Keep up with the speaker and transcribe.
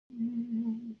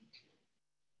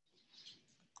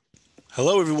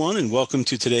Hello, everyone, and welcome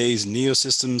to today's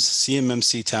NeoSystems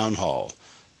CMMC Town Hall.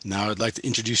 Now I'd like to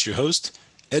introduce your host,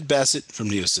 Ed Bassett from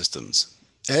NeoSystems.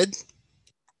 Ed?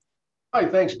 Hi,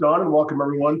 thanks, Don, and welcome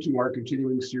everyone to our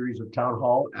continuing series of Town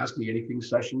Hall Ask Me Anything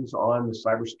sessions on the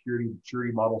Cybersecurity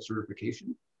Maturity Model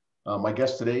Certification. My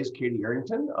guest today is Katie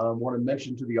Arrington. I want to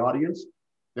mention to the audience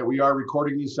that we are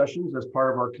recording these sessions as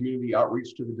part of our community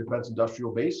outreach to the Defense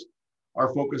Industrial Base.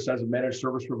 Our focus as a managed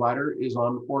service provider is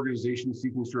on organizations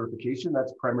seeking certification.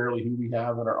 That's primarily who we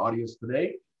have in our audience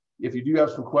today. If you do have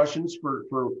some questions for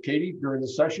Katie during the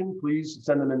session, please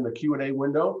send them in the Q&A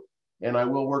window, and I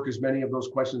will work as many of those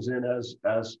questions in as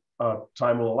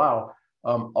time will allow.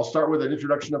 I'll start with an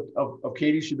introduction of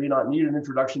Katie. She may not need an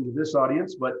introduction to this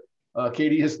audience, but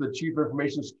Katie is the Chief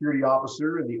Information Security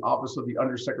Officer in the Office of the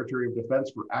Undersecretary of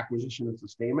Defense for Acquisition and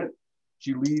Sustainment.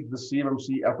 She leads the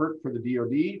CMMC effort for the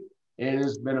DoD, and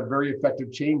has been a very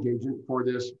effective change agent for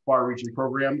this far-reaching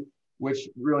program, which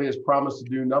really has promised to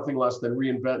do nothing less than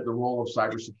reinvent the role of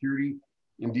cybersecurity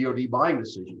in DoD buying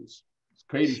decisions.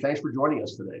 Katie, thanks for joining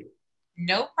us today.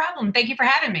 No problem. Thank you for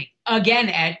having me again,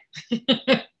 Ed.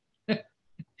 Well,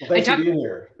 thanks for being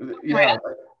here. Yeah,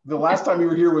 the last time you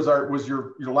were here was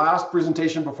your last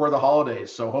presentation before the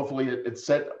holidays, so hopefully it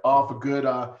set off a good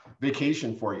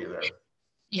vacation for you there.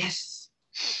 Yes.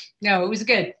 No, it was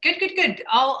good. Good.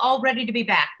 All ready to be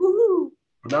back. Woohoo!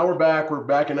 Now we're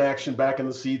back in action, back in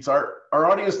the seats. Our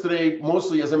audience today,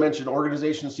 mostly, as I mentioned,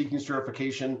 organizations seeking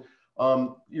certification.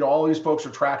 All these folks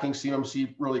are tracking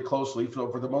CMMC really closely.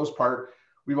 So for the most part,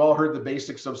 we've all heard the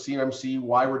basics of CMMC,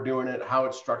 why we're doing it, how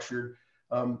it's structured.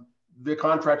 The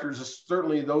contractors,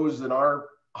 certainly those in our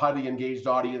highly engaged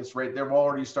audience, right? They've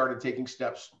already started taking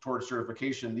steps towards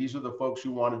certification. These are the folks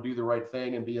who want to do the right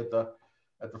thing and be at the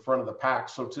front of the pack.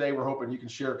 So today we're hoping you can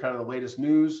share kind of the latest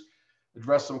news,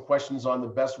 address some questions on the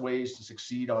best ways to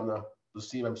succeed on the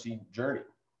CMMC journey.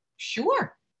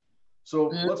 Sure. So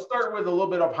let's start with a little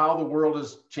bit of how the world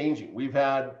is changing. We've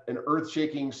had an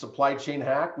earth-shaking supply chain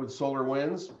hack with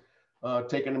SolarWinds,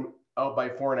 taken out by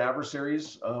foreign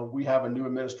adversaries. We have a new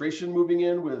administration moving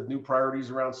in with new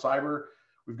priorities around cyber.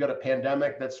 We've got a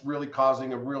pandemic that's really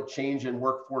causing a real change in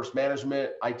workforce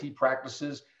management, IT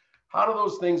practices. How do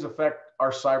those things affect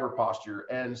our cyber posture,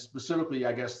 and specifically,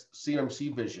 I guess,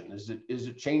 CMMC vision? Is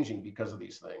it changing because of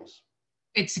these things?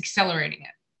 It's accelerating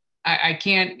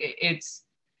it.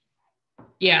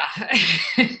 Yeah.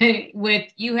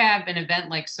 With you have an event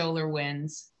like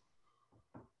SolarWinds,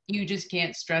 you just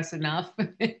can't stress enough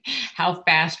how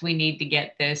fast we need to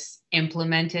get this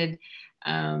implemented.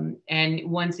 And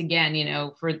once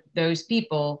again, for those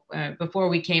people, before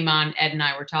we came on, Ed and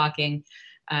I were talking,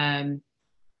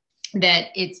 that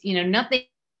it's, nothing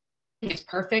is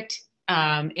perfect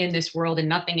in this world, and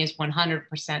nothing is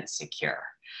 100% secure.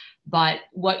 But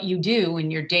what you do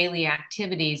in your daily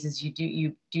activities is you do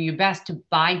your best to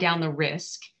buy down the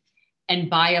risk and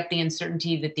buy up the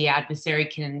uncertainty that the adversary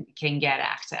can get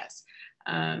access.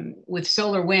 With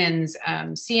SolarWinds,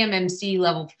 CMMC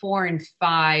level 4 and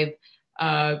 5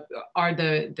 are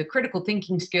the critical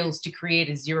thinking skills to create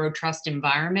a zero trust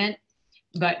environment.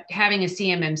 But having a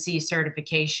CMMC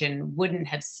certification wouldn't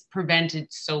have prevented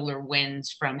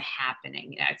SolarWinds from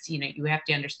happening. That's, you have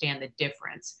to understand the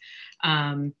difference.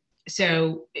 But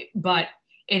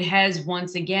it has,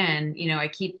 once again, I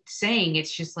keep saying,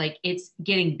 it's just like, it's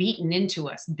getting beaten into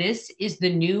us. This is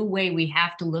the new way we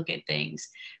have to look at things,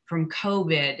 from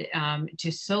COVID to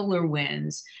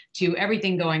SolarWinds to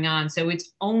everything going on. So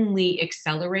it's only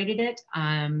accelerated it.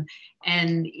 And,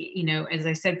 as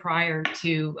I said prior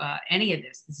to any of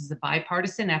this is a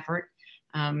bipartisan effort.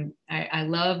 I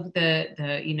love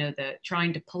the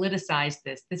trying to politicize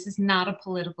this. This is not a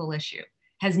political issue,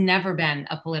 has never been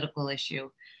a political issue.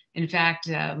 In fact,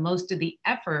 most of the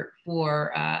effort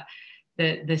for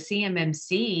the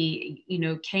CMMC,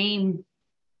 came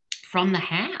from the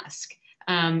HASC.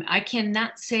 I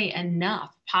cannot say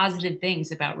enough positive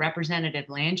things about Representative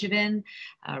Langevin,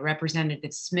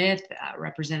 Representative Smith,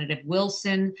 Representative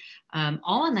Wilson,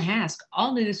 all on the HASC,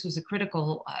 all knew this was a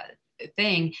critical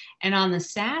thing. And on the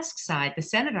SASC side, the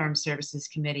Senate Armed Services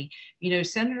Committee,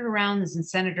 Senator Rounds and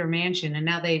Senator Manchin, and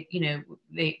now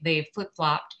they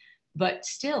flip-flopped, but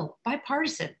still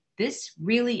bipartisan. This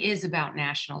really is about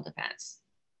national defense.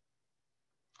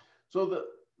 So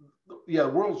the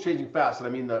world's changing fast. And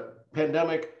I mean, the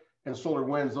pandemic and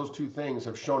SolarWinds, those two things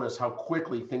have shown us how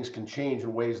quickly things can change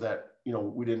in ways that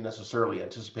we didn't necessarily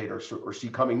anticipate or see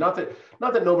coming. Not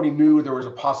that nobody knew there was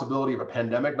a possibility of a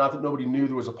pandemic, not that nobody knew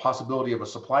there was a possibility of a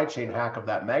supply chain hack of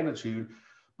that magnitude,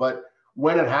 but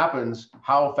when it happens,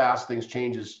 how fast things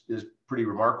change is pretty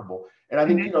remarkable. And I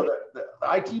think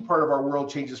the IT part of our world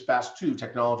changes fast too.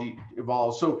 Technology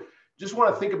evolves. So just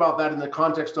want to think about that in the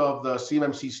context of the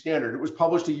CMMC standard. It was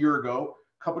published a year ago.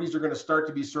 Companies are going to start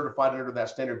to be certified under that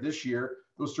standard this year.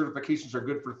 Those certifications are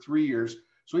good for 3 years.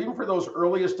 So even for those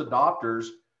earliest adopters,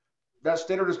 that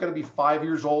standard is going to be 5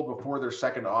 years old before their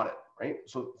second audit, right?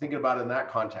 So thinking about it in that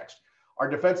context. Our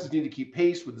defenses need to keep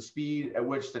pace with the speed at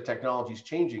which the technology is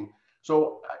changing.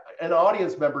 So an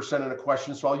audience member sent in a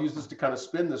question, so I'll use this to kind of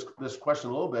spin this question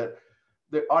a little bit.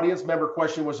 The audience member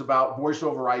question was about voice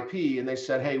over IP, and they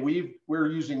said, hey, we're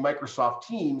using Microsoft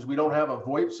Teams. We don't have a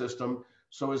VoIP system.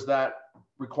 So is that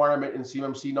requirement in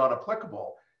CMMC not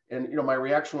applicable? And my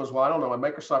reaction was, well, I don't know.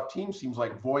 My Microsoft Teams seems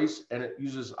like voice and it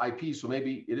uses IP. So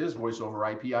maybe it is voice over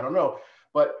IP. I don't know.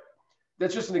 But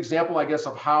that's just an example, I guess,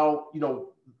 of how,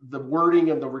 the wording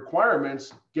and the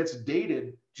requirements gets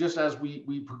dated just as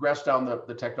we progress down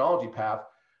the technology path.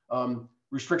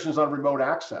 Restrictions on remote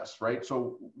access, right?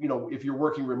 So, if you're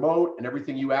working remote and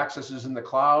everything you access is in the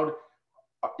cloud,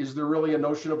 is there really a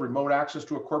notion of remote access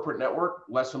to a corporate network?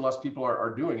 Less and less people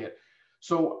are doing it.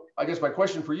 So I guess my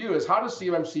question for you is, how does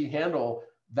CMMC handle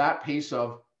that pace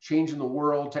of change in the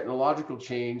world, technological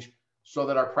change, so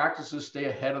that our practices stay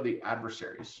ahead of the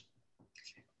adversaries?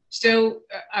 So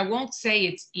I won't say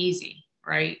it's easy,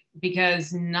 right?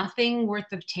 Because nothing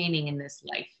worth obtaining in this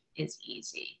life is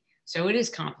easy. So it is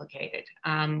complicated.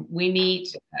 We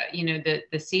meet,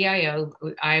 the CIO.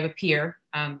 I have a peer,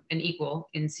 an equal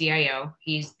in CIO.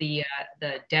 He's the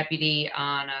deputy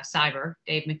on cyber,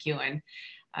 Dave McEwen.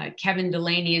 Kevin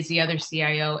Delaney is the other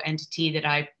CIO entity that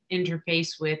I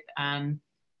interface with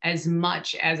as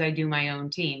much as I do my own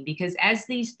team. Because as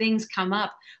these things come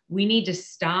up, we need to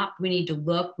stop, we need to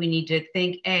look, we need to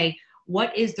think,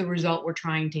 what is the result we're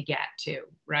trying to get to,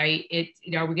 right?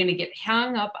 Are we going to get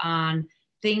hung up on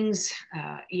things?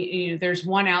 There's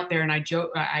one out there, and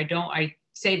I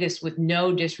say this with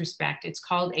no disrespect. It's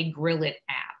called a Grill It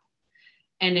app,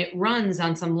 and it runs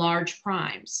on some large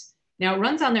primes. Now, it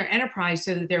runs on their enterprise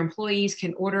so that their employees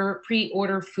can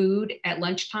pre-order food at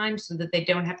lunchtime so that they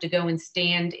don't have to go and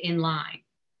stand in line.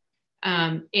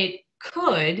 It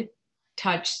could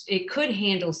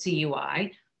handle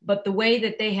CUI, but the way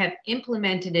that they have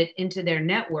implemented it into their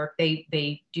network,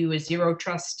 they do a zero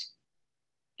trust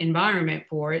environment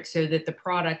for it so that the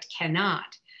product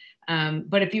cannot.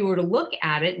 But if you were to look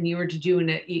at it and you were to do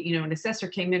an assessor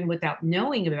came in without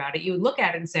knowing about it, you would look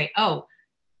at it and say, oh,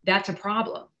 that's a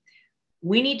problem.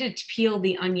 We need to peel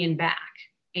the onion back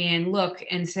and look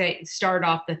and start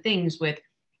off the things with,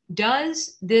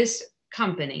 does this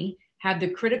company have the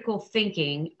critical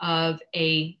thinking of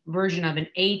a version of an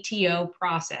ATO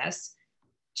process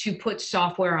to put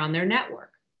software on their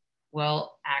network?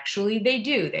 Well, actually they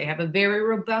do. They have a very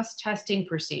robust testing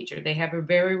procedure. They have a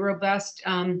very robust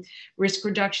risk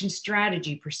reduction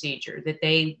strategy procedure that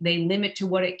they limit to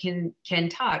what it can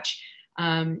touch.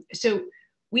 So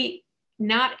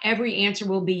not every answer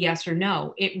will be yes or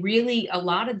no. A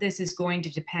lot of this is going to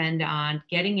depend on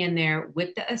getting in there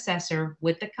with the assessor,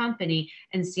 with the company,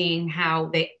 and seeing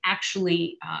how they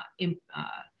actually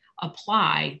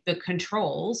apply the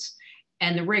controls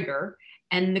and the rigor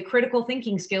and the critical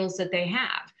thinking skills that they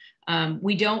have.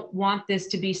 We don't want this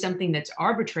to be something that's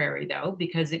arbitrary, though,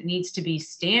 because it needs to be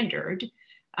standard.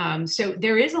 So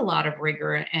there is a lot of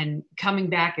rigor and coming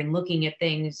back and looking at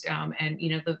things.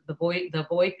 The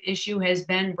VoIP issue has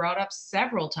been brought up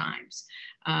several times.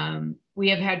 We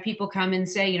have had people come and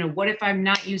say, what if I'm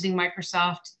not using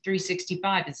Microsoft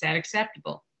 365? Is that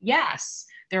acceptable? Yes,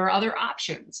 there are other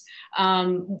options,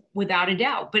 without a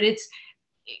doubt. But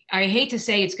I hate to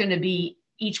say it's going to be,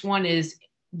 each one is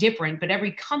different, but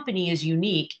every company is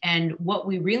unique. And what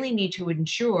we really need to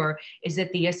ensure is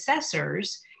that the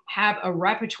assessors have a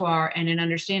repertoire and an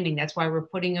understanding. That's why we're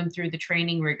putting them through the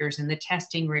training rigors and the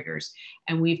testing rigors.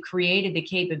 And we've created the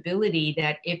capability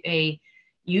that if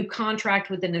you contract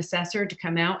with an assessor to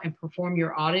come out and perform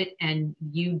your audit and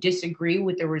you disagree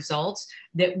with the results,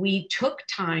 that we took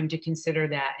time to consider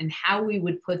that and how we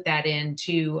would put that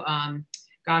into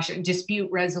dispute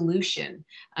resolution,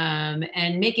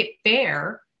 and make it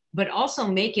fair, but also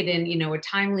make it in a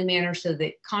timely manner so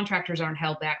that contractors aren't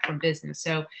held back from business.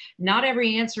 So not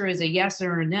every answer is a yes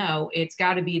or a no. It's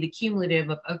got to be the cumulative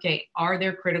of, okay, are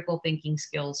there critical thinking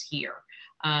skills here?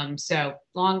 So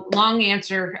long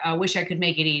answer. I wish I could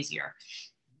make it easier.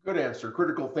 Good answer.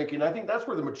 Critical thinking. I think that's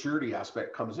where the maturity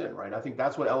aspect comes in, right? I think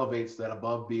that's what elevates that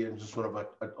above being just sort of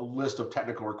a list of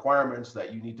technical requirements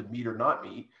that you need to meet or not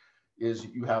meet. Is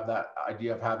you have that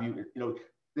idea of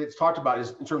it's talked about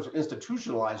is in terms of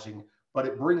institutionalizing, but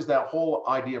it brings that whole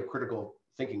idea of critical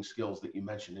thinking skills that you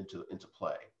mentioned into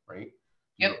play, right?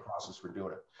 the process for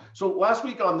doing it. So last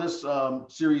week on this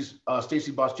series,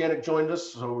 Stacy Bosjanek joined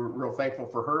us, so we're real thankful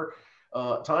for her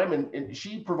time, and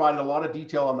she provided a lot of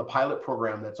detail on the pilot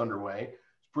program that's underway.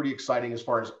 It's pretty exciting as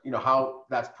far as how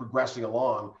that's progressing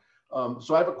along.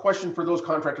 So I have a question for those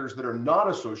contractors that are not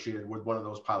associated with one of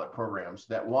those pilot programs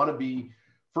that want to be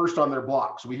first on their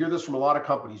block. So we hear this from a lot of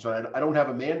companies. I don't have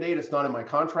a mandate. It's not in my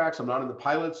contracts. I'm not in the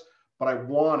pilots, but I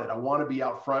want it. I want to be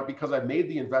out front because I've made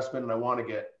the investment and I want to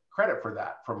get credit for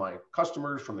that from my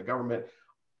customers, from the government,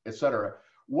 et cetera.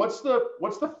 What's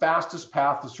the fastest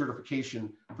path to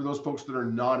certification for those folks that are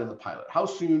not in the pilot? How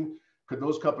soon could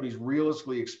those companies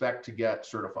realistically expect to get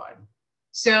certified?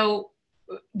 So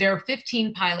there are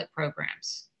 15 pilot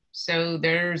programs. So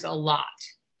there's a lot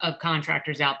of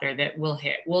contractors out there that will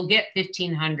hit. We'll get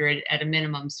 1,500 at a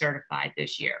minimum certified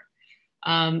this year.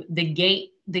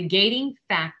 The gating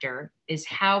factor is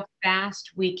how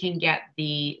fast we can get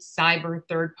the cyber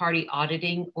third-party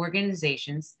auditing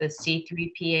organizations, the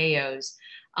C3PAOs,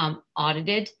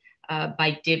 audited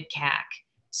by DIBCAC.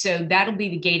 So that'll be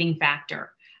the gating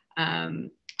factor. Now,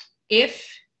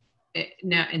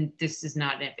 and this is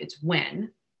not if, it's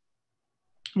when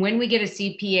we get a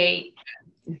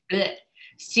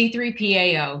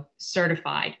C3PAO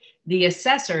certified, the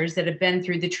assessors that have been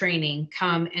through the training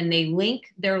come and they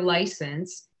link their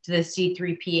license to the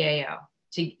C3PAO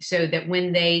so that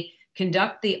when they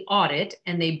conduct the audit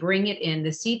and they bring it in, the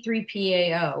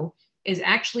C3PAO is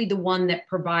actually the one that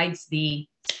provides the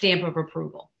stamp of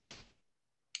approval.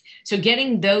 So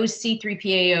getting those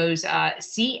C3PAOs,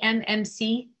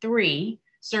 CMMC 3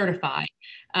 certified,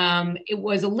 it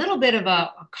was a little bit of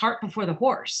a cart before the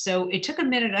horse. So it took a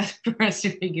minute for us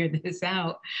to figure this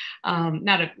out.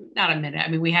 Not a minute. I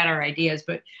mean, we had our ideas,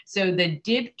 but so the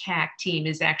DIBCAC team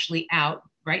is actually out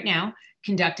right now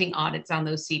conducting audits on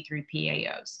those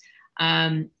C3PAOs.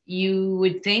 You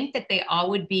would think that they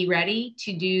all would be ready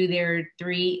to do their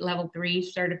level 3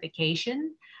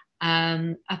 certification.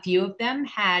 A few of them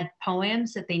had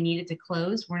POAMs that they needed to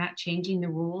close. We're not changing the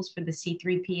rules for the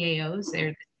C3PAOs. They're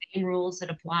the same rules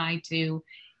that apply to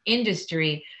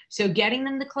industry. So getting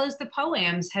them to close the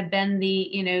POAMs have been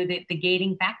the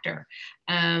gating factor.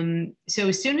 So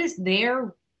as soon as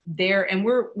they're there, and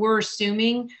we're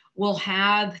assuming we'll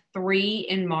have 3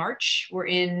 in March. We're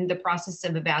in the process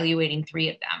of evaluating 3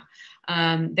 of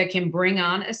them that can bring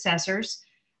on assessors.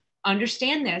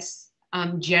 Understand this.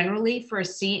 Generally for a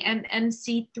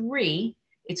CMMC 3,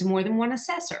 it's more than one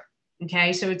assessor.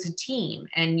 Okay, so it's a team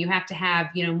and you have to have,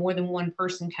 more than one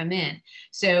person come in.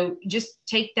 So just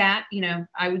take that,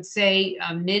 I would say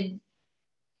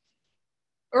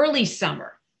early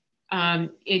summer.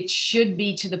 It should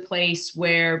be to the place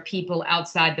where people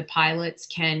outside the pilots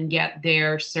can get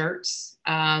their certs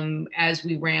as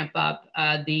we ramp up.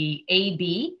 The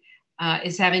AB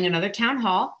is having another town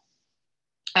hall.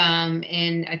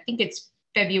 And I think it's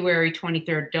February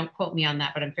 23rd. Don't quote me on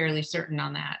that, but I'm fairly certain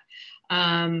on that.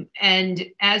 And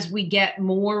as we get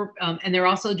more, and they're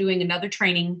also doing another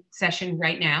training session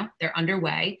right now. They're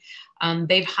underway.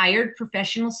 They've hired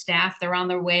professional staff. They're on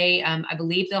their way. I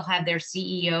believe they'll have their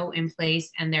CEO in place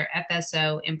and their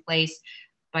FSO in place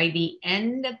by the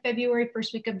end of February,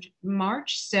 first week of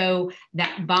March. So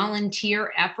that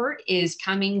volunteer effort is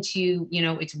coming to,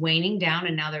 it's waning down,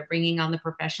 and now they're bringing on the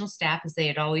professional staff as they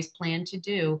had always planned to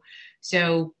do.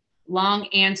 So long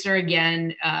answer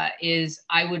again is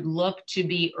I would look to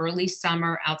be early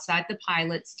summer outside the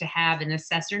pilots to have an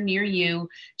assessor near you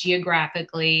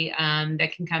geographically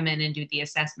that can come in and do the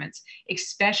assessments,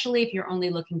 especially if you're only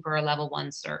looking for a level 1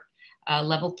 cert.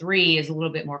 Level 3 is a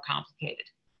little bit more complicated.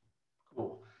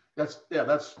 Cool.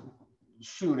 That's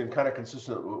soon and kind of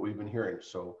consistent with what we've been hearing.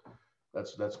 So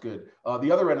that's good.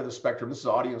 The other end of the spectrum, this is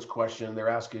an audience question. They're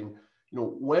asking,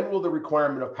 when will the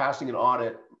requirement of passing an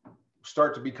audit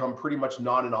start to become pretty much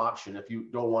not an option if you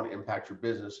don't want to impact your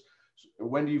business?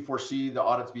 When do you foresee the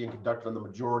audits being conducted on the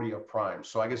majority of primes?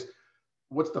 So I guess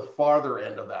what's the farther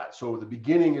end of that? So the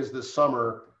beginning is this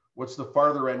summer. What's the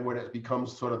farther end when it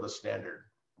becomes sort of the standard?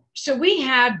 So we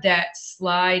had that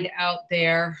slide out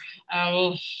there.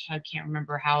 I can't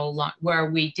remember how long,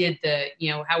 where we did the,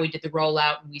 how we did the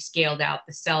rollout and we scaled out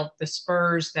the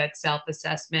SPURS, that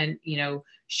self-assessment,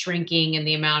 shrinking and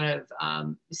the amount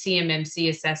of CMMC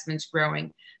assessments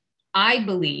growing. I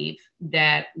believe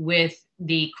that with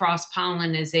the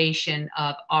cross-pollination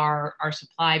of our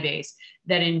supply base,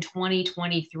 that in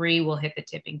 2023 we'll hit the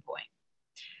tipping point.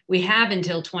 We have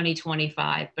until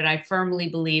 2025, but I firmly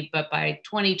believe that by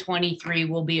 2023,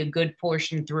 we'll be a good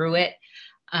portion through it.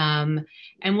 And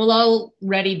we'll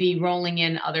already be rolling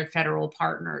in other federal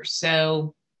partners.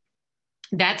 So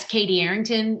That's Katie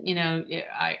Arrington.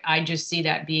 I just see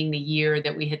that being the year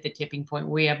that we hit the tipping point.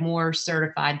 We have more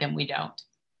certified than we don't.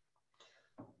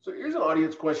 So here's an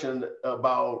audience question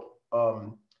about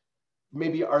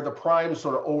maybe are the primes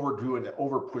sort of overdoing it,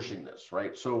 over pushing this,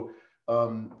 right? So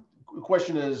the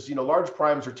question is, large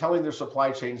primes are telling their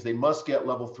supply chains they must get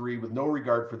level 3 with no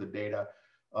regard for the data.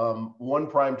 One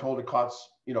prime told a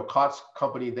COTS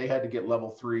company they had to get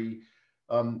level 3.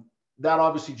 That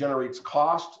obviously generates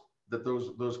cost that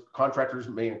those contractors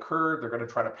may incur. They're going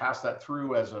to try to pass that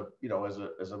through as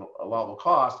an allowable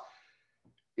cost.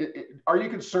 Are you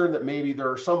concerned that maybe there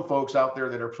are some folks out there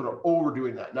that are sort of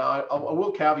overdoing that? Now, I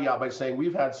will caveat by saying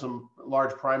we've had some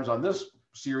large primes on this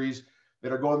series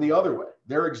that are going the other way.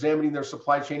 They're examining their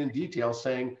supply chain in detail,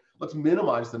 saying, let's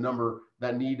minimize the number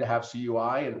that need to have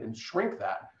CUI and shrink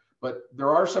that. But there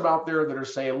are some out there that are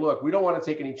saying, look, we don't want to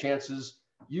take any chances.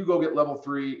 You go get level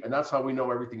 3, and that's how we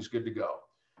know everything's good to go.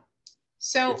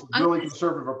 So it's a really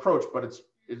conservative approach, but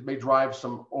it may drive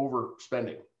some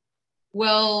overspending.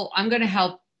 Well, I'm going to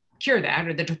help cure that,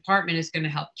 or the department is going to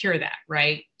help cure that,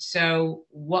 right? So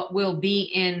what will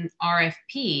be in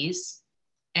RFPs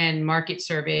and market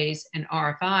surveys and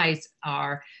RFIs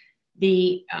are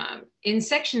the, in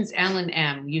sections L and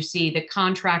M, you see the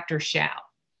contractor shall,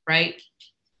 right?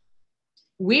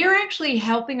 We're actually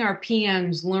helping our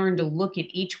PMs learn to look at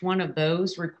each one of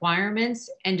those requirements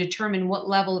and determine what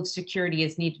level of security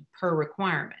is needed per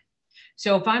requirement.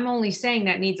 So if I'm only saying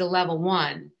that needs a level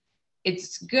 1,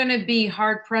 it's going to be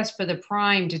hard pressed for the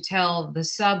prime to tell the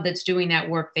sub that's doing that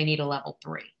work they need a level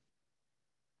 3.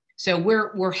 So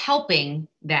we're helping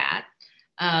that.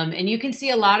 And you can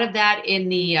see a lot of that in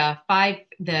the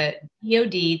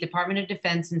DoD, Department of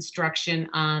Defense instruction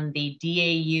on the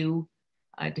DAU,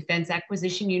 Defense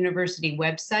Acquisition University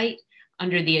website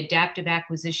under the Adaptive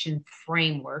Acquisition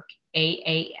Framework,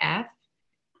 AAF.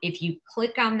 If you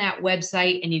click on that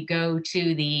website and you go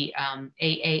to the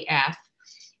AAF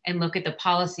and look at the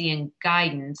policy and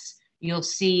guidance, you'll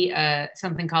see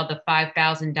something called the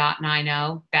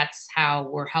 5000.90. That's how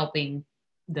we're helping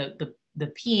the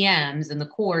PMs and the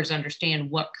cores understand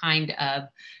what kind of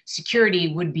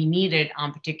security would be needed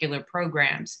on particular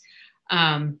programs.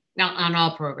 Not on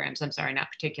all programs, I'm sorry,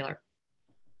 not particular.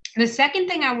 The second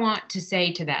thing I want to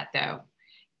say to that, though,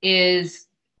 is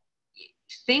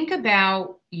think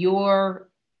about your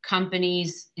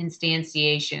company's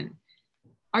instantiation.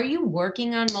 Are you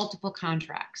working on multiple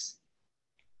contracts?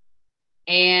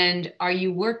 And are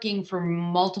you working for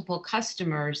multiple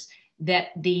customers that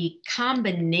the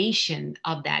combination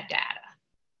of that data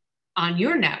on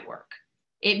your network,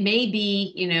 it may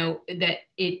be, that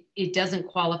it doesn't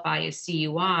qualify as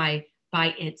CUI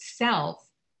by itself,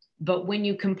 but when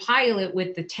you compile it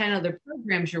with the 10 other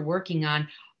programs you're working on,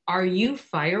 are you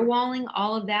firewalling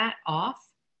all of that off?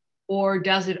 Or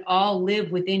does it all live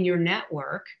within your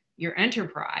network, your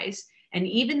enterprise? And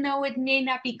even though it may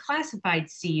not be classified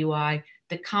CUI,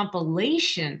 the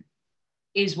compilation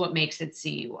is what makes it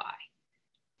CUI.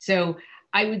 So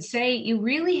I would say you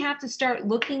really have to start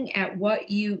looking at what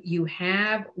you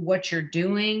have, what you're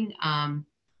doing,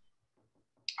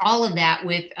 all of that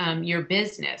with your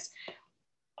business.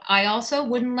 I also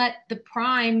wouldn't let the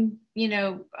prime,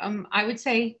 I would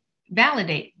say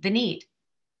validate the need,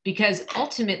 because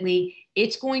ultimately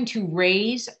it's going to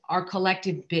raise our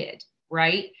collective bid,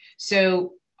 right?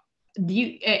 So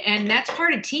and that's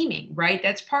part of teaming, right?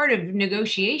 That's part of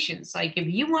negotiations. Like if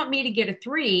you want me to get a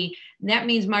 3, that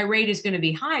means my rate is going to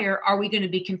be higher. Are we going to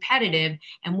be competitive?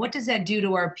 And what does that do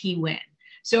to our P-win?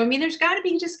 So, I mean, there's got to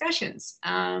be discussions,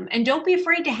 and don't be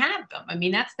afraid to have them. I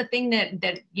mean, that's the thing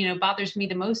that bothers me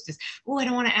the most is, oh, I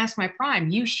don't want to ask my prime.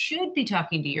 You should be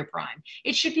talking to your prime.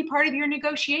 It should be part of your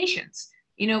negotiations.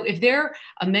 If they're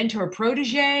a mentor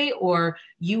protege, or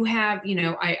you have,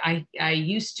 I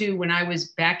used to, when I was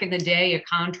back in the day, a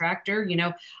contractor,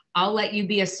 I'll let you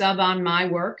be a sub on my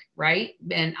work, right?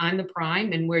 And I'm the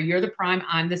prime, and where you're the prime,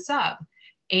 I'm the sub.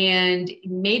 And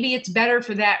maybe it's better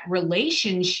for that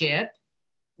relationship,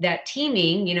 that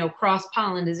teaming,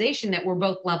 cross-pollination, that we're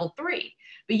both level 3.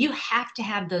 But you have to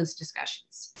have those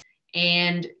discussions.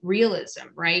 And realism,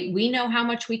 right? We know how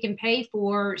much we can pay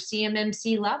for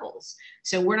CMMC levels.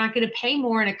 So we're not going to pay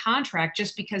more in a contract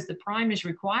just because the prime has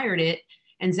required it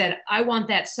and said, I want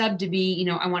that sub to be,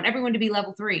 I want everyone to be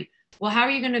level 3. Well, how are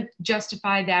you going to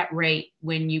justify that rate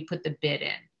when you put the bid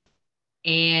in?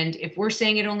 And if we're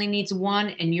saying it only needs 1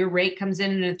 and your rate comes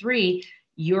in at a 3,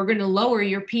 you're going to lower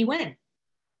your P-win.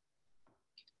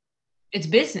 It's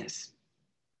business.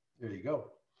 There you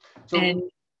go. So, and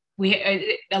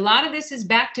a lot of this is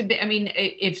back to, I mean,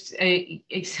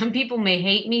 if some people may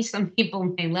hate me, some people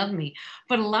may love me,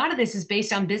 but a lot of this is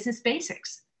based on business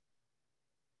basics.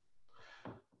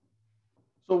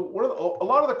 So a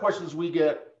lot of the questions we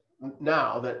get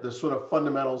now, that the sort of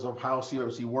fundamentals of how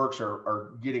CMMC works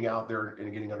are getting out there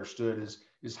and getting understood,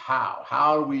 is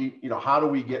how do we, how do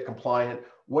we get compliant,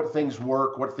 what things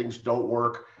work, what things don't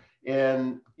work.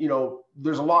 And,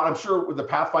 there's a lot, I'm sure, with the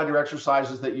Pathfinder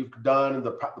exercises that you've done and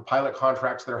the pilot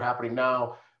contracts that are happening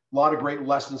now, a lot of great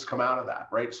lessons come out of that,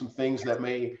 right? Some things that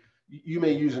you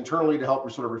may use internally to help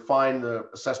sort of refine the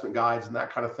assessment guides and that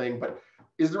kind of thing. But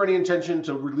is there any intention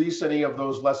to release any of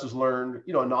those lessons learned,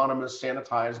 anonymous,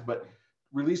 sanitized, but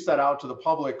release that out to the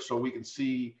public so we can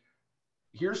see,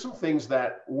 here's some things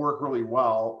that work really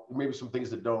well, maybe some things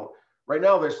that don't. Right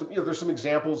now, there's some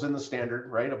examples in the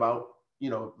standard, right, about,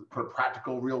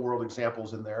 practical real world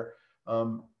examples in there.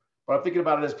 But I'm thinking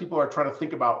about it as people are trying to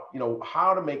think about,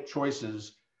 how to make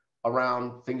choices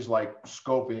around things like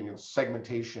scoping and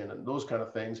segmentation and those kind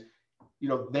of things.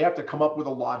 They have to come up with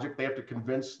a logic. They have to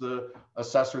convince the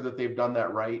assessor that they've done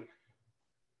that right.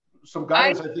 Some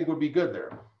guidance, I think, would be good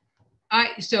there.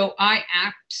 So I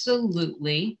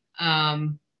absolutely, let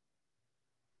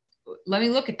me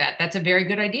look at that. That's a very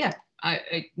good idea.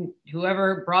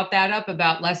 Whoever brought that up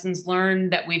about lessons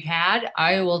learned that we've had,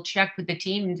 I will check with the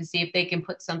team to see if they can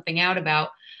put something out about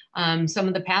some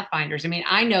of the Pathfinders. I mean,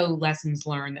 I know lessons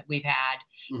learned that we've had.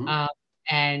 Mm-hmm.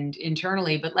 And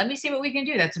internally, but let me see what we can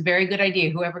do. That's a very good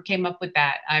idea. Whoever came up with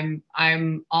that,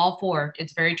 I'm all for.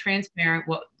 It's very transparent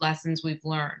what lessons we've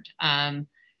learned and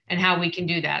how we can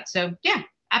do that. So yeah,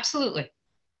 absolutely.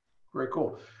 Very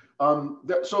cool.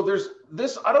 So there's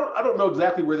this. I don't know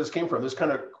exactly where this came from. This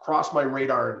kind of crossed my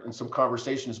radar in some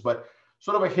conversations, but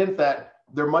sort of a hint that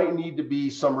there might need to be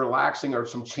some relaxing or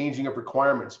some changing of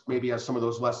requirements, maybe as some of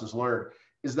those lessons learned.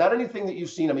 Is that anything that you've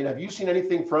seen? I mean, have you seen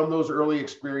anything from those early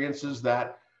experiences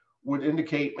that would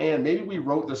indicate, man, maybe we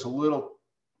wrote this a little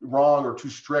wrong or too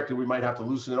strict and we might have to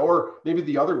loosen it? Or maybe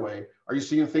the other way, are you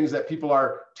seeing things that people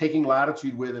are taking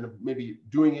latitude with and maybe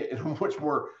doing it in a much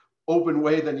more open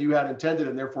way than you had intended,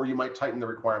 and therefore you might tighten the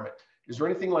requirement? Is there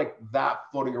anything like that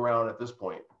floating around at this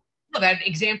point? Well, that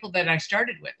example that I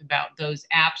started with about those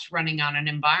apps running on an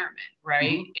environment,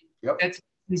 right? Mm-hmm. Yep. That's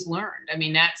learned. I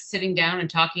mean, that's sitting down and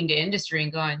talking to industry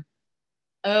and going,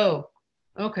 oh,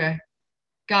 okay,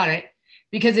 got it.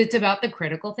 Because it's about the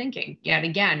critical thinking. Yet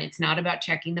again, it's not about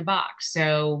checking the box.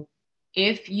 So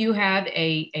if you have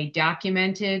a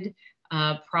documented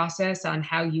process on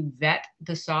how you vet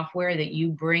the software that you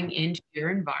bring into your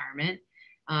environment,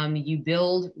 you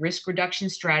build risk reduction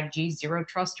strategies, zero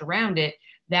trust around it,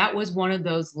 that was one of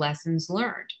those lessons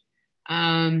learned.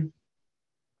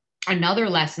 Another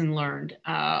lesson learned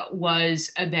was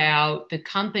about the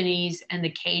companies and the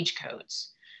cage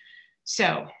codes.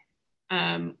 So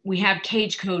we have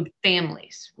cage code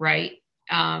families, right?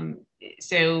 And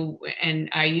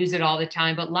I use it all the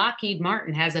time, but Lockheed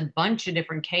Martin has a bunch of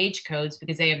different cage codes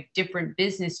because they have different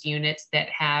business units that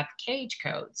have cage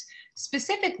codes.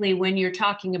 Specifically, when you're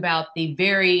talking about the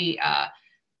very,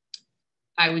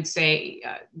 I would say,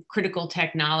 critical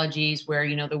technologies where,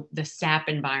 the SAP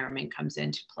environment comes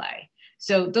into play.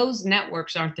 So those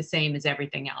networks aren't the same as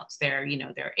everything else. They're,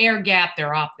 they're air gap,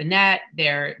 they're off the net,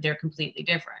 they're completely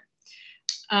different.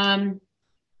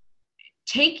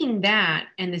 Taking that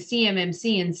and the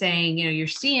CMMC and saying, your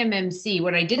CMMC,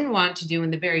 what I didn't want to do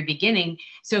in the very beginning.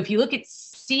 So if you look at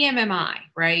CMMI,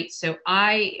 right? So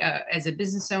I, as a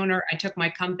business owner, I took my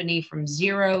company from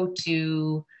 0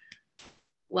 to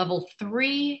level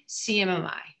 3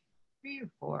 CMMI, 3 or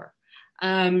 4.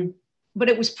 But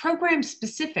it was program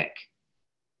specific.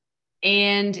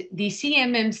 And the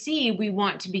CMMC, we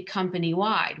want to be company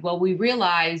wide. Well, we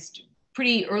realized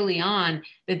pretty early on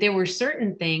that there were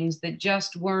certain things that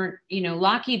just weren't,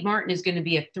 Lockheed Martin is going to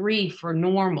be a 3 for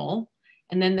normal.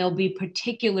 And then there'll be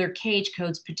particular cage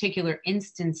codes, particular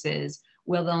instances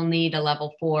where they'll need a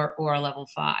level 4 or a level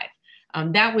 5.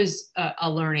 That was a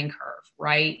learning curve,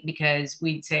 right? Because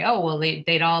we'd say, oh, well,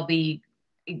 they'd all be,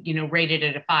 rated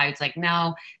at a 5. It's like,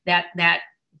 no, that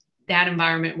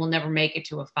environment will never make it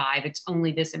to a 5. It's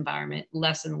only this environment.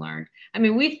 Lesson learned. I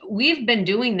mean, we've been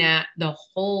doing that the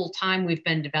whole time we've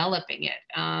been developing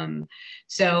it.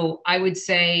 So I would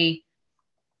say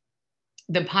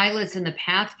the pilots and the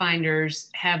Pathfinders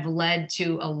have led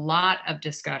to a lot of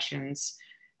discussions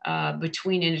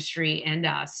between industry and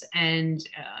us. And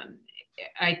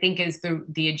I think as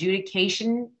the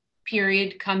adjudication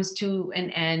period comes to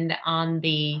an end on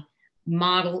the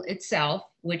model itself,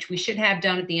 which we should have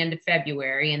done at the end of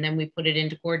February, and then we put it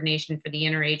into coordination for the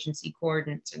interagency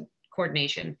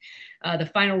coordination. The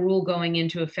final rule going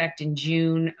into effect in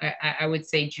June, I would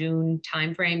say June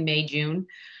timeframe, May, June.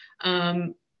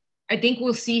 I think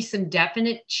we'll see some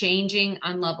definite changing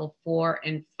on level 4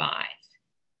 and 5.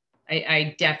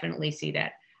 I definitely see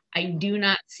that. I do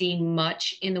not see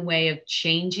much in the way of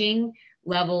changing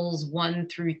levels 1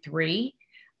 through 3,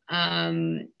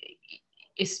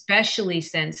 especially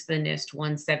since the NIST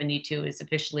 172 has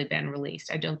officially been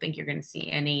released. I don't think you're going to see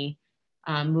any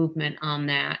movement on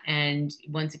that. And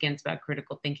once again, it's about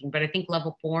critical thinking. But I think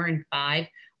level 4 and 5,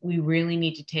 we really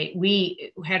need to take,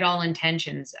 we had all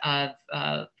intentions of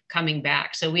coming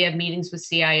back. So we have meetings with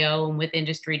CIO and with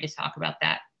industry to talk about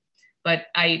that. But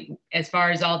as far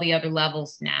as all the other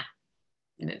levels, nah,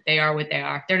 they are what they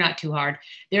are. They're not too hard.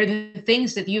 They're the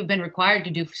things that you've been required to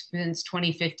do since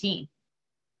 2015.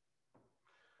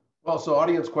 Well, so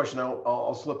audience question,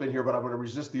 I'll slip in here, but I'm going to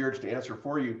resist the urge to answer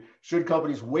for you. Should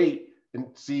companies wait and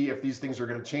see if these things are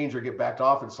going to change or get backed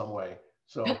off in some way?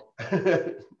 So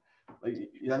I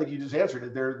think you just answered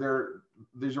it.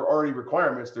 These are already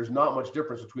requirements. There's not much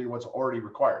difference between what's already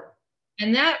required.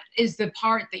 And that is the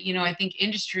part that, I think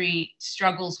industry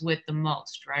struggles with the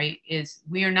most, right? Is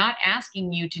we are not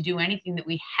asking you to do anything that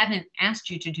we haven't asked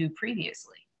you to do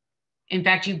previously. In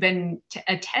fact, you've been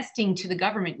attesting to the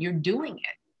government, you're doing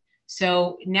it.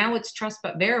 So now it's trust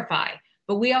but verify.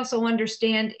 But we also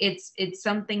understand it's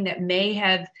something that may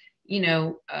have,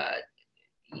 not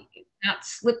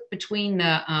slipped between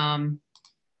the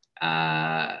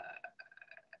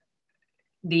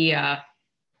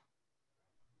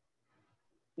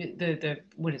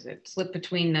what is it? Slip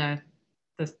between the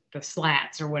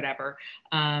slats or whatever.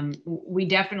 We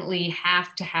definitely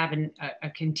have to have a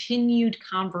continued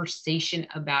conversation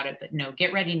about it. But no,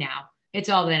 get ready now. It's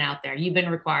all been out there. You've been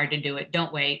required to do it.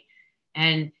 Don't wait.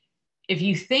 And if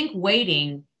you think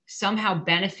waiting somehow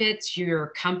benefits your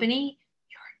company,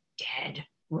 you're dead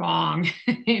wrong.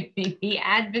 The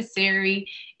adversary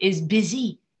is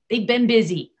busy. They've been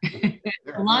busy.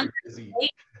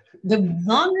 The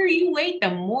longer you wait,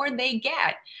 the more they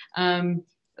get.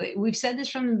 We've said this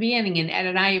from the beginning, and Ed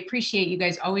and I appreciate you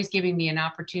guys always giving me an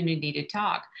opportunity to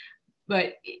talk.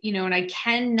 But, and I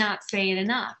cannot say it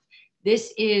enough.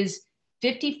 This is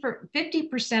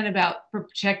 50% about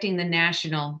protecting the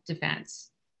national defense.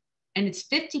 And it's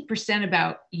 50%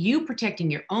 about you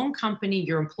protecting your own company,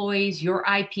 your employees, your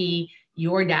IP,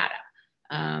 your data.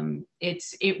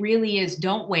 It really is,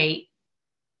 don't wait.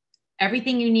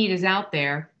 Everything you need is out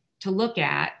there to look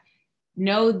at.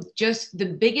 No, just the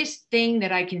biggest thing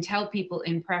that I can tell people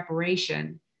in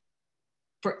preparation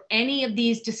for any of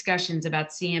these discussions about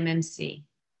CMMC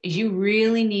is you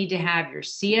really need to have your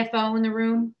CFO in the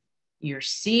room, your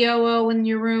COO in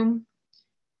your room,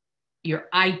 your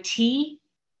IT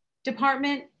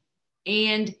department,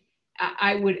 and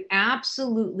I would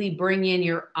absolutely bring in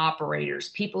your operators,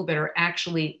 people that are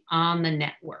actually on the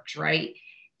networks, right?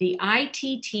 The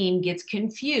IT team gets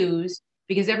confused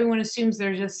because everyone assumes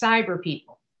there's a cyber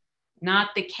people.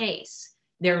 Not the case.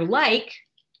 They're like,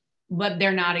 but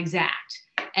they're not exact.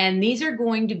 And these are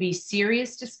going to be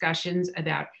serious discussions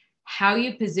about how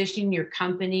you position your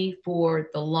company for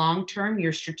the long term,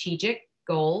 your strategic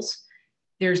goals.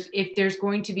 If there's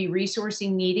going to be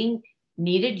resourcing needed,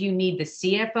 you need the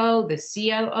CFO, the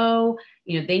COO,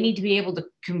 they need to be able to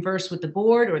converse with the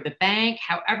board or the bank,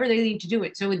 however they need to do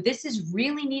it. So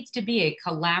really needs to be a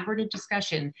collaborative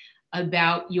discussion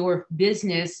about your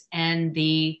business and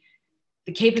the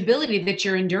capability that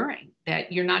you're enduring,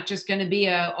 that you're not just going to be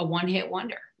a one-hit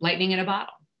wonder, lightning in a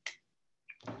bottle.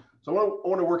 So I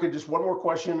want to work in just one more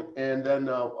question, and then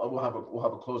we'll have a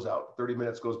closeout. 30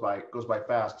 minutes goes by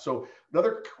fast. So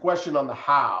another question on the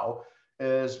how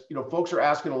is, folks are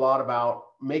asking a lot about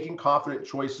making confident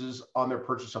choices on their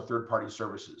purchase of third-party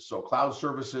services. So cloud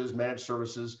services, managed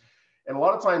services, and a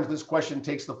lot of times this question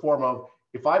takes the form of,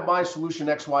 if I buy solution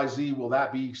XYZ, will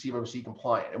that be CMMC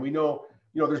compliant? And we know,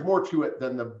 there's more to it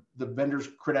than the vendor's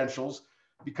credentials,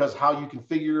 because how you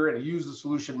configure and use the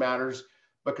solution matters.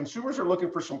 But consumers are looking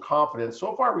for some confidence.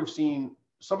 So far, we've seen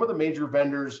some of the major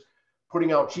vendors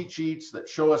putting out cheat sheets that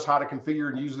show us how to configure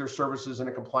and use their services in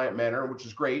a compliant manner, which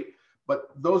is great.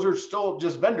 But those are still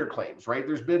just vendor claims, right?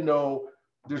 There's been no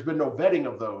vetting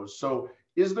of those. So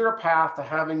is there a path to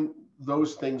having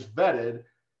those things vetted?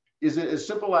 Is it as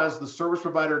simple as the service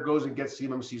provider goes and gets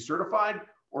CMMC certified,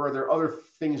 or are there other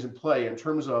things in play in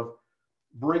terms of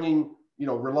bringing,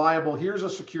 reliable, here's a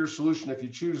secure solution. If you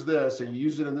choose this and you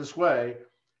use it in this way,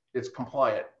 it's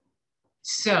compliant?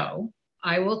 So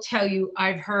I will tell you,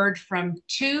 I've heard from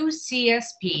 2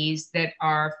 CSPs that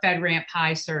are FedRAMP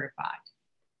High certified,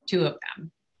 2 of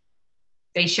them.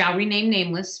 They shall remain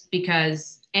nameless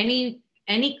because any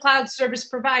any cloud service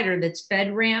provider that's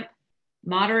FedRAMP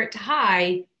moderate to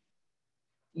high,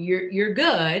 you're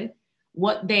good.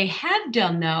 What they have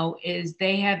done though is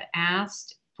they have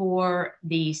asked for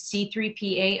the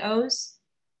C3PAOs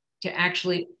to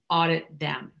actually audit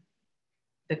them,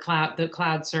 the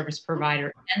cloud service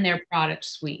provider and their product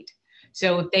suite.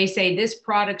 So if they say this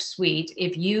product suite,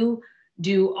 if you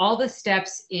do all the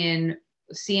steps in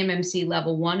CMMC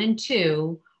level 1 and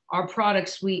 2, our product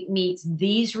suite meets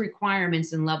these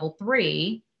requirements in level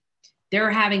 3, they're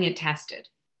having it tested.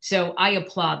 So I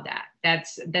applaud that.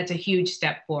 That's a huge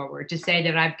step forward to say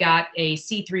that I've got a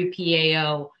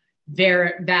C3PAO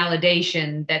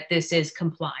validation that this is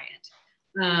compliant.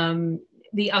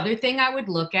 The other thing I would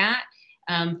look at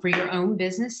for your own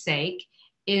business sake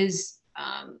is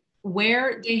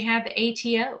where they have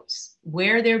ATOs,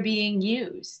 where they're being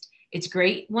used. It's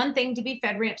great. One thing to be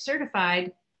FedRAMP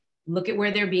certified, look at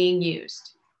where they're being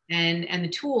used and the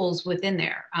tools within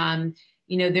there.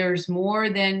 You know, there's more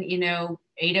than, you know,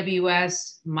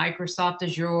 AWS, Microsoft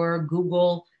Azure,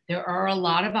 Google. There are a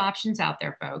lot of options out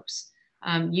there, folks.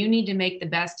 You need to make the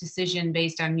best decision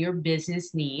based on your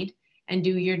business need and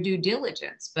do your due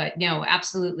diligence. But no,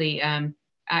 absolutely.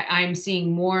 I'm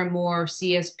seeing more and more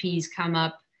CSPs come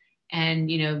up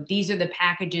and, you know, these are the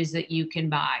packages that you can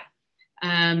buy.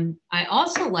 I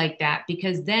also like that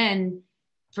because then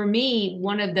for me,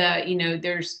 one of the, you know,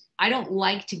 I don't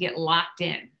like to get locked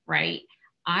in, right?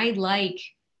 I like,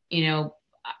 you know,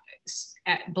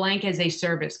 blank as a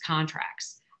service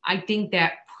contracts. I think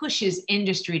that pushes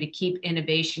industry to keep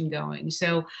innovation going.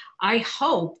 So I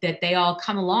hope that they all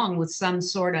come along with some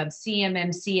sort of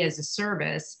CMMC as a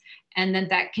service and then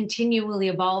that continually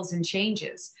evolves and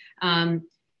changes.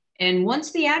 And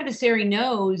once the adversary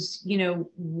knows, you know,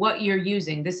 what you're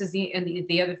using, this is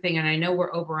the other thing, and I know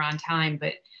we're over on time,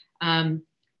 but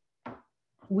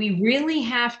we really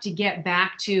have to get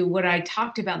back to what I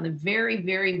talked about in the very,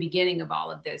 very beginning of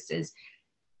all of this is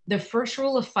the first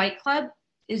rule of Fight Club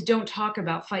is don't talk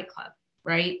about Fight Club,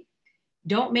 right?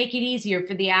 Don't make it easier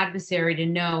for the adversary to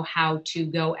know how to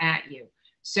go at you.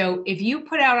 So if you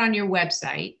put out on your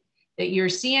website that you're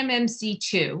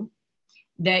CMMC2,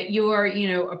 that you're, you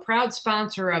know, a proud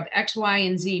sponsor of X, Y,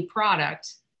 and Z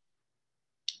product,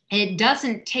 it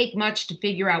doesn't take much to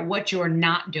figure out what you're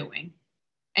not doing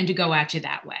and to go at you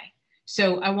that way.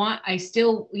 So I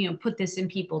still, you know, put this in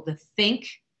people to think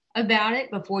about it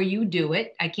before you do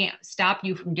it. I can't stop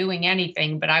you from doing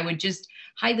anything, but I would just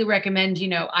highly recommend, you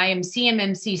know, I am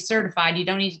CMMC certified. You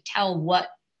don't need to tell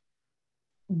what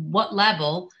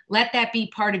level. Let that be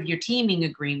part of your teaming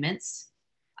agreements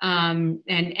and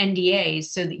NDAs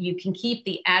so that you can keep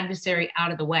the adversary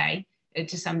out of the way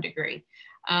to some degree.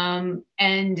 And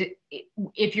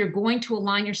if you're going to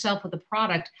align yourself with a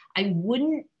product, I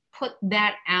wouldn't put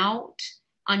that out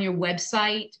on your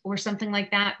website or something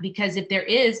like that, because if there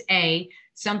is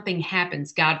something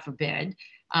happens, God forbid,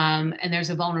 and there's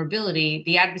a vulnerability,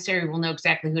 the adversary will know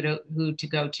exactly who to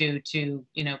go to,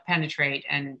 you know, penetrate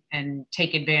and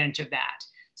take advantage of that.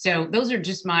 So those are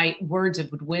just my words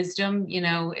of wisdom. You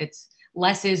know, it's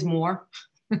less is more.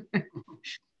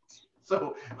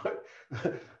 So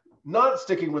not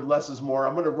sticking with less is more,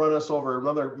 I'm going to run us over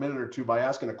another minute or two by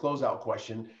asking a closeout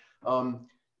question.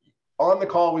 On the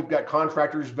call, we've got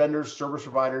contractors, vendors, service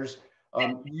providers.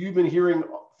 You've been hearing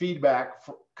feedback,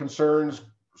 concerns,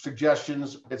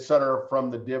 suggestions, et cetera,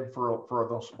 from the DIB for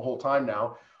the whole time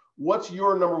now. What's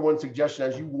your number one suggestion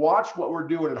as you watch what we're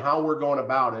doing and how we're going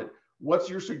about it? What's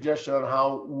your suggestion on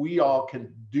how we all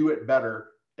can do it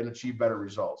better and achieve better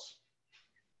results?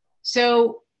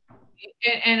 So,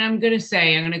 and I'm going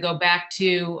to go back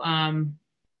to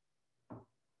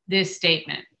this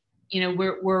statement. You know,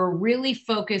 we're really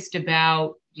focused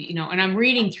about, you know, and I'm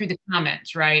reading through the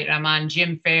comments, right? I'm on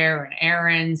Jim Fair and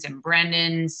Aaron's and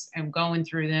Brendan's. I'm going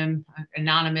through them,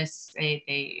 anonymous,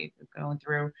 they going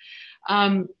through.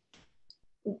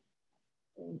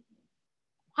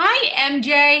 Hi,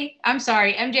 MJ. I'm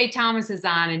sorry, MJ Thomas is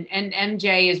on, and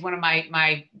MJ is one of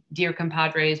my dear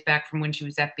compadres back from when she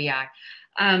was FBI.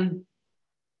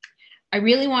 I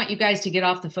really want you guys to get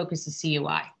off the focus of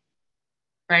CUI,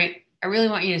 right? I really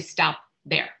want you to stop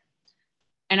there.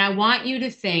 And I want you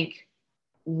to think,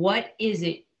 what is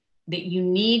it that you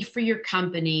need for your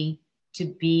company to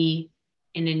be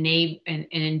an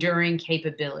enduring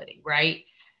capability, right?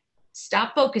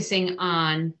 Stop focusing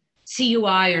on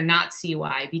CUI or not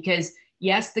CUI, because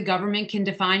yes, the government can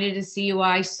define it as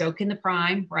CUI, so can the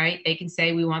prime, right? They can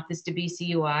say, we want this to be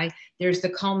CUI. There's the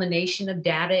culmination of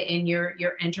data in your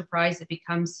enterprise that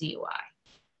becomes CUI.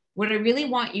 What I really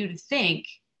want you to think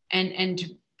and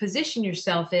to position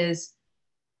yourself is,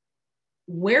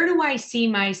 where do I see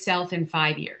myself in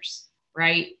 5 years,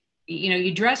 right?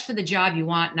 You dress for the job you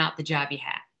want, not the job you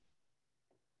have.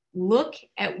 Look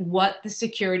at what the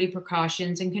security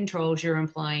precautions and controls you're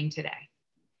employing today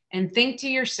and think to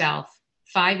yourself,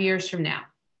 5 years from now,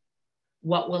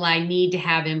 what will I need to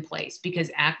have in place? Because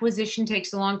acquisition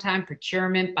takes a long time,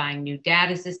 procurement, buying new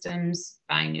data systems,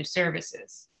 buying new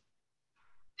services.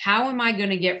 How am I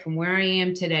going to get from where I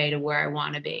am today to where I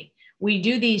want to be? We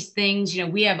do these things,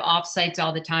 we have offsites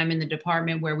all the time in the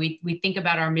department where we think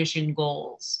about our mission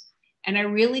goals. And I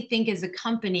really think as a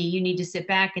company, you need to sit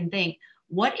back and think,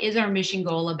 what is our mission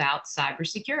goal about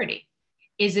cybersecurity?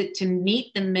 Is it to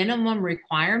meet the minimum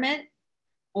requirement,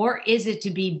 or is it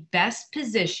to be best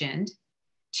positioned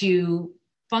to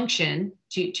function,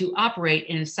 to operate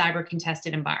in a cyber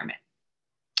contested environment?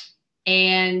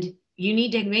 And you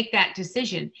need to make that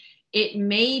decision. It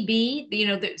may be,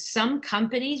 that some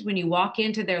companies, when you walk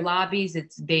into their lobbies,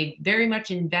 they very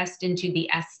much invest into the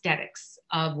aesthetics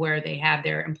of where they have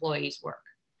their employees work.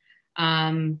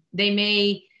 They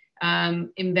may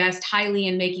invest highly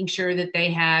in making sure that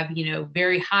they have,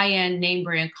 very high-end name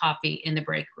brand coffee in the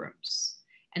break rooms,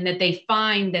 and that they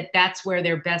find that that's where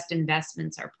their best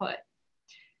investments are put.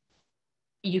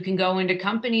 You can go into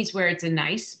companies where it's a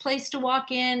nice place to walk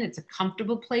in, it's a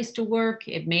comfortable place to work.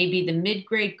 It may be the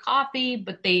mid-grade coffee,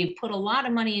 but they put a lot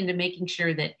of money into making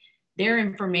sure that their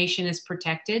information is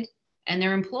protected and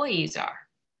their employees are.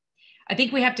 I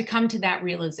think we have to come to that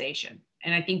realization.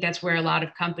 And I think that's where a lot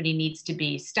of company needs to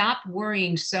be. Stop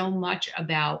worrying so much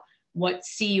about what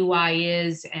CUI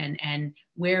is and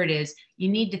where it is. You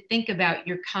need to think about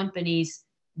your company's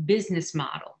business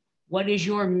model. What is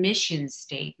your mission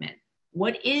statement?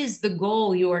 What is the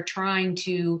goal you're trying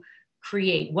to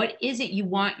create? What is it you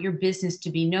want your business to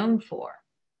be known for?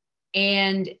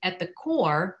 And at the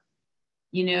core,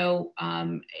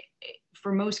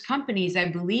 for most companies, I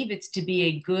believe it's to be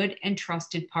a good and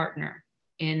trusted partner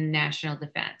in national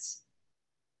defense.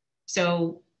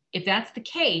 So if that's the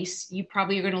case, you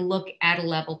probably are going to look at a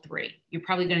level 3. You're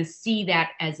probably going to see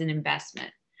that as an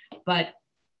investment. But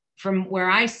from where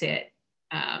I sit,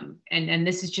 and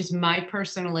this is just my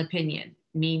personal opinion,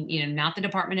 not the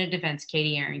Department of Defense,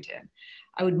 Katie Arrington,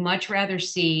 I would much rather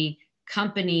see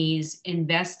companies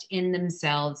invest in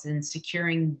themselves in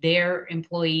securing their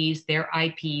employees, their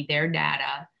IP, their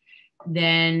data,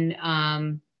 than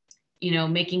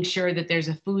making sure that there's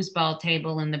a foosball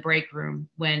table in the break room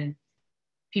when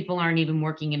people aren't even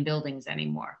working in buildings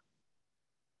anymore.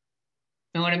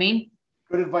 Know what I mean?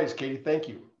 Good advice, Katie. Thank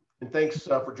you. And thanks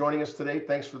for joining us today.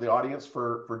 Thanks for the audience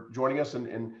for joining us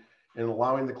and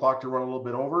allowing the clock to run a little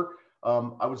bit over.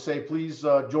 I would say please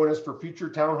join us for future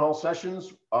town hall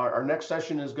sessions. Our next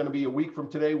session is going to be a week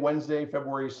from today, Wednesday,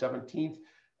 February 17th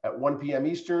at 1 p.m.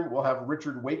 Eastern. We'll have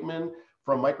Richard Wakeman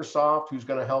from Microsoft, who's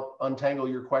going to help untangle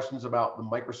your questions about the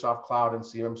Microsoft Cloud and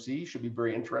CMMC. Should be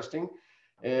very interesting.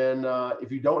 And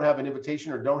if you don't have an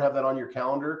invitation or don't have that on your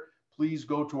calendar, please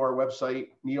go to our website,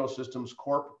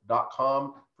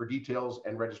 neosystemscorp.com, for details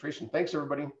and registration. Thanks,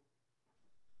 everybody.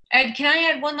 Ed, can I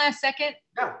add one last second?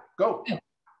 Yeah, go.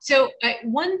 So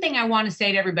one thing I want to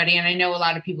say to everybody, and I know a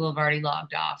lot of people have already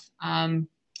logged off,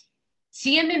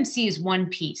 CMMC is one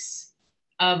piece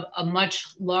of a much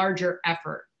larger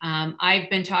effort. I've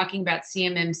been talking about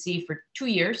CMMC for 2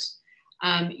 years.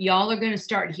 Y'all are going to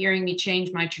start hearing me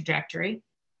change my trajectory.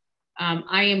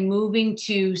 I am moving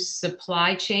to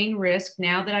supply chain risk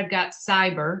now that I've got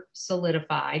cyber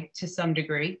solidified to some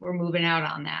degree. We're moving out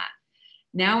on that.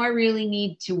 Now I really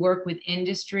need to work with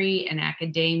industry and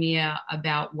academia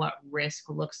about what risk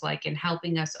looks like and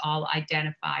helping us all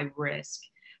identify risk.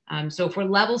 So if we're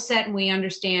level set and we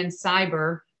understand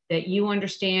cyber, that you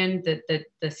understand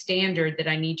the standard that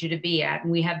I need you to be at,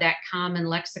 and we have that common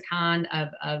lexicon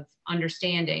of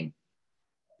understanding,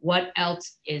 what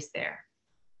else is there?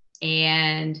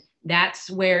 And that's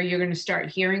where you're going to start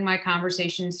hearing my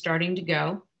conversation starting to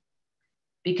go,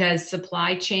 because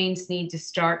supply chains need to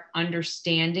start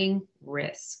understanding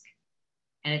risk,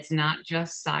 and it's not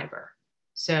just cyber.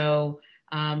 So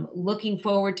looking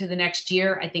forward to the next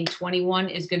year, I think 21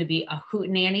 is going to be a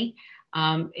hootenanny.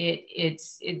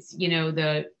 It's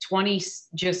the 20s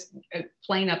just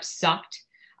plain up sucked.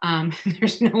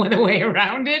 There's no other way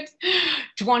around it.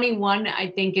 21, I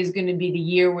think, is going to be the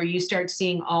year where you start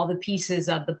seeing all the pieces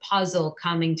of the puzzle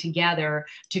coming together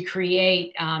to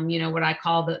create, what I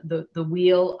call the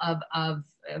wheel of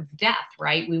death,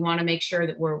 right? We want to make sure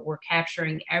that we're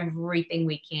capturing everything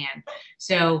we can.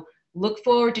 So look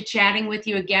forward to chatting with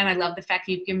you again. I love the fact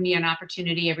that you've given me an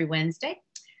opportunity every Wednesday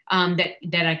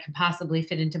that I can possibly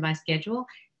fit into my schedule.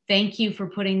 Thank you for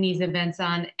putting these events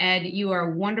on. Ed, you are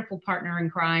a wonderful partner in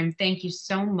crime. Thank you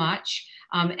so much.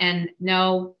 And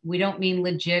no, we don't mean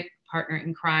legit partner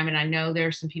in crime. And I know there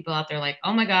are some people out there like,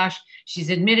 oh my gosh, she's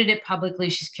admitted it publicly.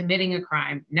 She's committing a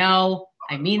crime. No,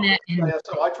 I mean that.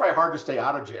 So I try hard to stay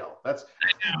out of jail. That's.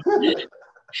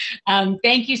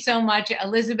 Thank you so much,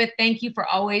 Elizabeth. Thank you for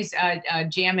always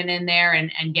jamming in there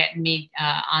and getting me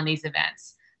on these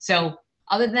events. So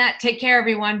other than that, take care,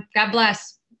 everyone. God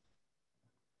bless.